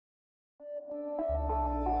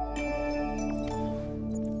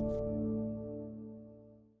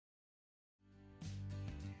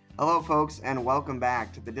Hello, folks, and welcome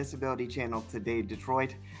back to the Disability Channel Today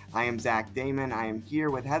Detroit. I am Zach Damon. I am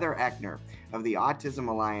here with Heather Eckner of the Autism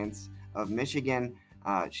Alliance of Michigan.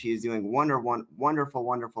 She is doing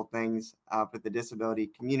wonderful things for the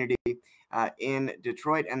disability community in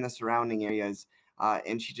Detroit and the surrounding areas,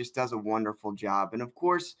 and she just does a wonderful job. And of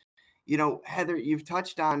course, you know, Heather, you've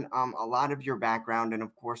touched on a lot of your background and,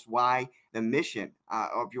 of course, why the mission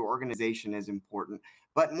of your organization is important.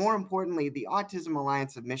 But more importantly, the Autism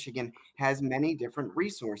Alliance of Michigan has many different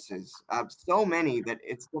resources, so many that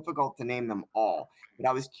it's difficult to name them all. But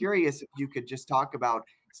I was curious if you could just talk about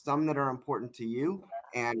some that are important to you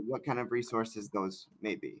and what kind of resources those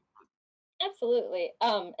may be. Absolutely.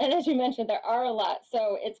 And as you mentioned, there are a lot.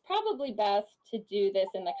 So it's probably best to do this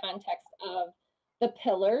in the context of the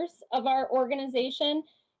pillars of our organization.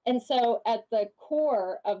 And so at the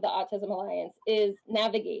core of the Autism Alliance is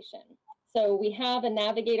navigation. So we have a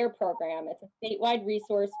navigator program. It's a statewide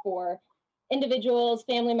resource for individuals,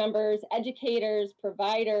 family members, educators,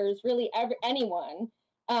 providers, really anyone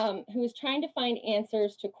who is trying to find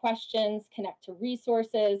answers to questions, connect to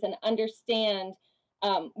resources, and understand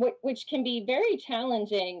which can be very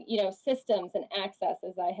challenging, systems and access,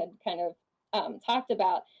 as I had kind of talked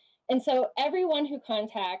about. And so everyone who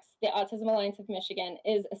contacts the Autism Alliance of Michigan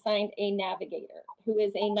is assigned a navigator who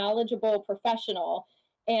is a knowledgeable professional.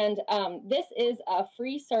 And this is a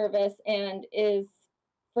free service and is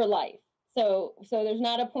for life. So there's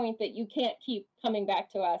not a point that you can't keep coming back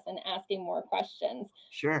to us and asking more questions.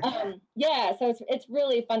 Sure. Yeah, so it's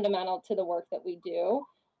really fundamental to the work that we do.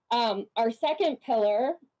 Our second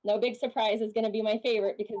pillar, no big surprise, is going to be my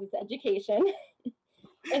favorite because it's education.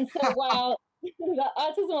 And so while the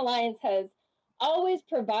Autism Alliance has always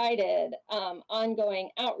provided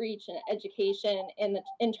ongoing outreach and education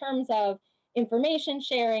in terms of information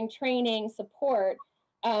sharing, training, support,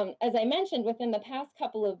 as I mentioned, within the past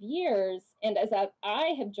couple of years, and as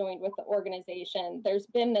I have joined with the organization, there's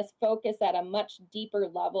been this focus at a much deeper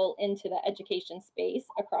level into the education space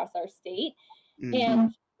across our state.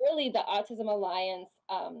 And really, the Autism Alliance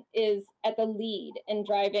is at the lead in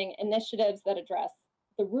driving initiatives that address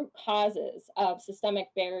the root causes of systemic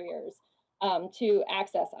barriers to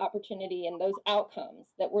access, opportunity, and those outcomes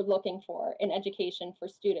that we're looking for in education for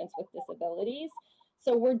students with disabilities.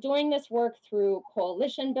 So we're doing this work through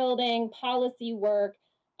coalition building, policy work,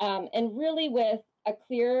 and really with a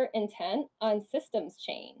clear intent on systems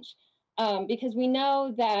change. Because we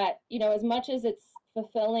know that, as much as it's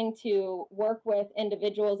fulfilling to work with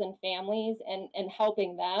individuals and families and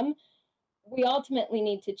helping them, we ultimately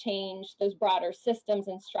need to change those broader systems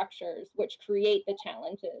and structures which create the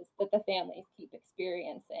challenges that the families keep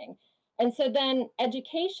experiencing. And so then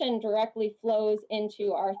education directly flows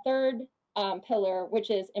into our third pillar, which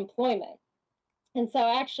is employment. And so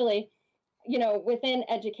actually, within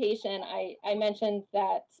education, I mentioned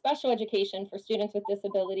that special education for students with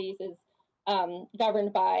disabilities is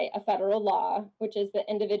governed by a federal law, which is the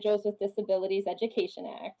Individuals with Disabilities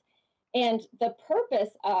Education Act. And the purpose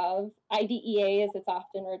of IDEA, as it's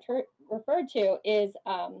often referred to, is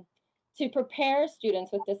to prepare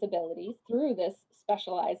students with disabilities through this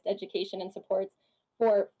specialized education and supports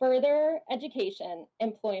for further education,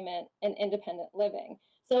 employment, and independent living.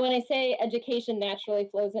 So when I say education naturally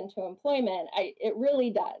flows into employment, it really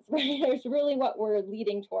does, right? It's really what we're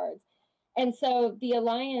leading towards. And so the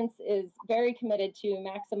Alliance is very committed to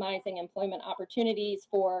maximizing employment opportunities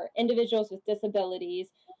for individuals with disabilities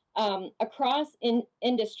across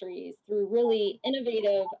industries through really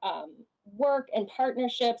innovative work and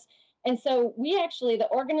partnerships. And so the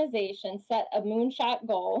organization set a moonshot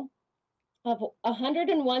goal of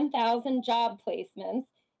 101,000 job placements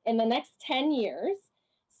in the next 10 years.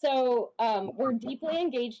 So we're deeply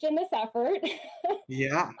engaged in this effort.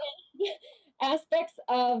 Yeah. Aspects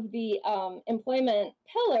of the employment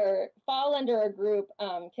pillar fall under a group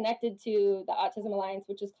connected to the Autism Alliance,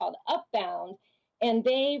 which is called Upbound. And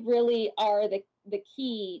they really are the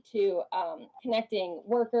key to connecting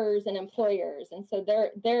workers and employers. And so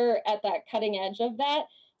they're at that cutting edge of that.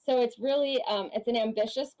 So it's really, it's an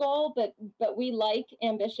ambitious goal, but we like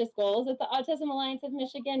ambitious goals at the Autism Alliance of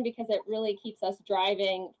Michigan because it really keeps us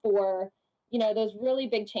driving for, those really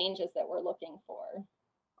big changes that we're looking for.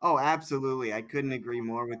 Oh, absolutely. I couldn't agree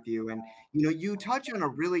more with you. And, you touch on a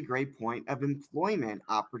really great point of employment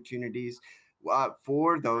opportunities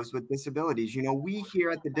for those with disabilities. We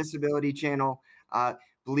here at the Disability Channel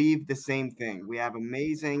believe the same thing. We have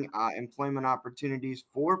amazing employment opportunities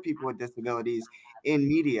for people with disabilities in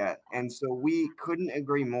media. And so we couldn't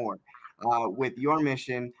agree more with your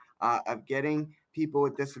mission of getting people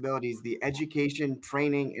with disabilities the education,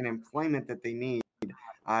 training, and employment that they need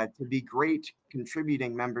to be great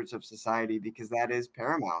contributing members of society, because that is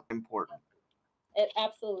paramount important. It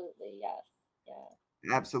absolutely, yes.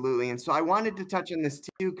 Yeah. Absolutely. And so I wanted to touch on this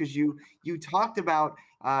too, because you talked about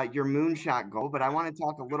your moonshot goal, but I want to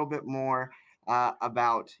talk a little bit more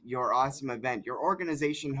about your awesome event. Your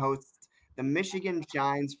organization hosts the Michigan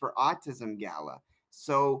Shines for Autism Gala.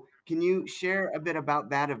 So can you share a bit about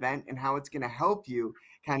that event and how it's going to help you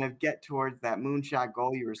kind of get towards that moonshot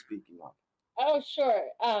goal you were speaking of? Oh, sure.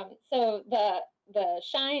 So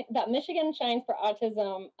the Michigan Shines for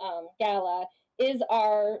Autism Gala is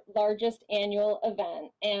our largest annual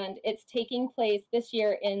event, and it's taking place this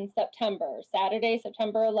year in September, Saturday,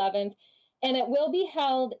 September 11th, and it will be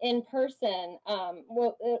held in person.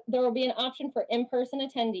 There will be an option for in-person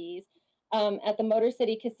attendees at the Motor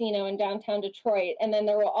City Casino in downtown Detroit, and then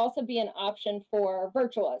there will also be an option for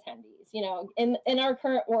virtual attendees. You know, in our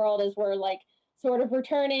current world, as we're like sort of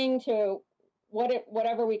returning to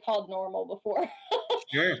whatever we called normal before.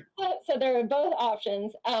 Sure. So there are both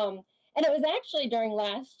options. And it was actually during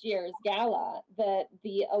last year's gala that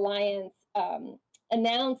the Alliance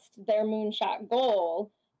announced their moonshot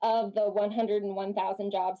goal of the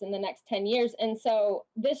 101,000 jobs in the next 10 years. And so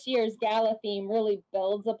this year's gala theme really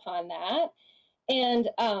builds upon that. And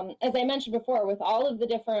as I mentioned before, with all of the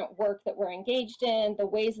different work that we're engaged in, the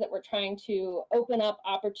ways that we're trying to open up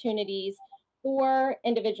opportunities for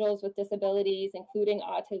individuals with disabilities, including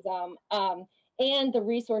autism, and the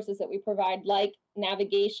resources that we provide, like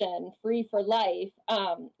navigation, free for life.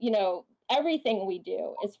 Everything we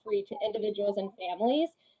do is free to individuals and families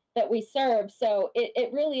that we serve. So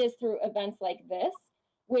it really is through events like this,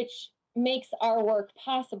 which makes our work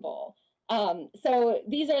possible. So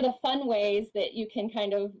these are the fun ways that you can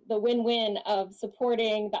kind of the win-win of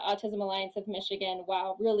supporting the Autism Alliance of Michigan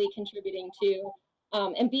while really contributing to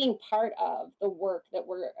and being part of the work that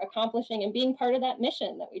we're accomplishing and being part of that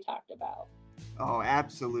mission that we talked about. Oh,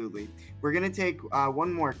 absolutely. We're going to take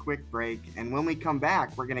one more quick break. And when we come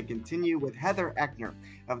back, we're going to continue with Heather Eckner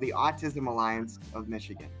of the Autism Alliance of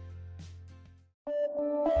Michigan.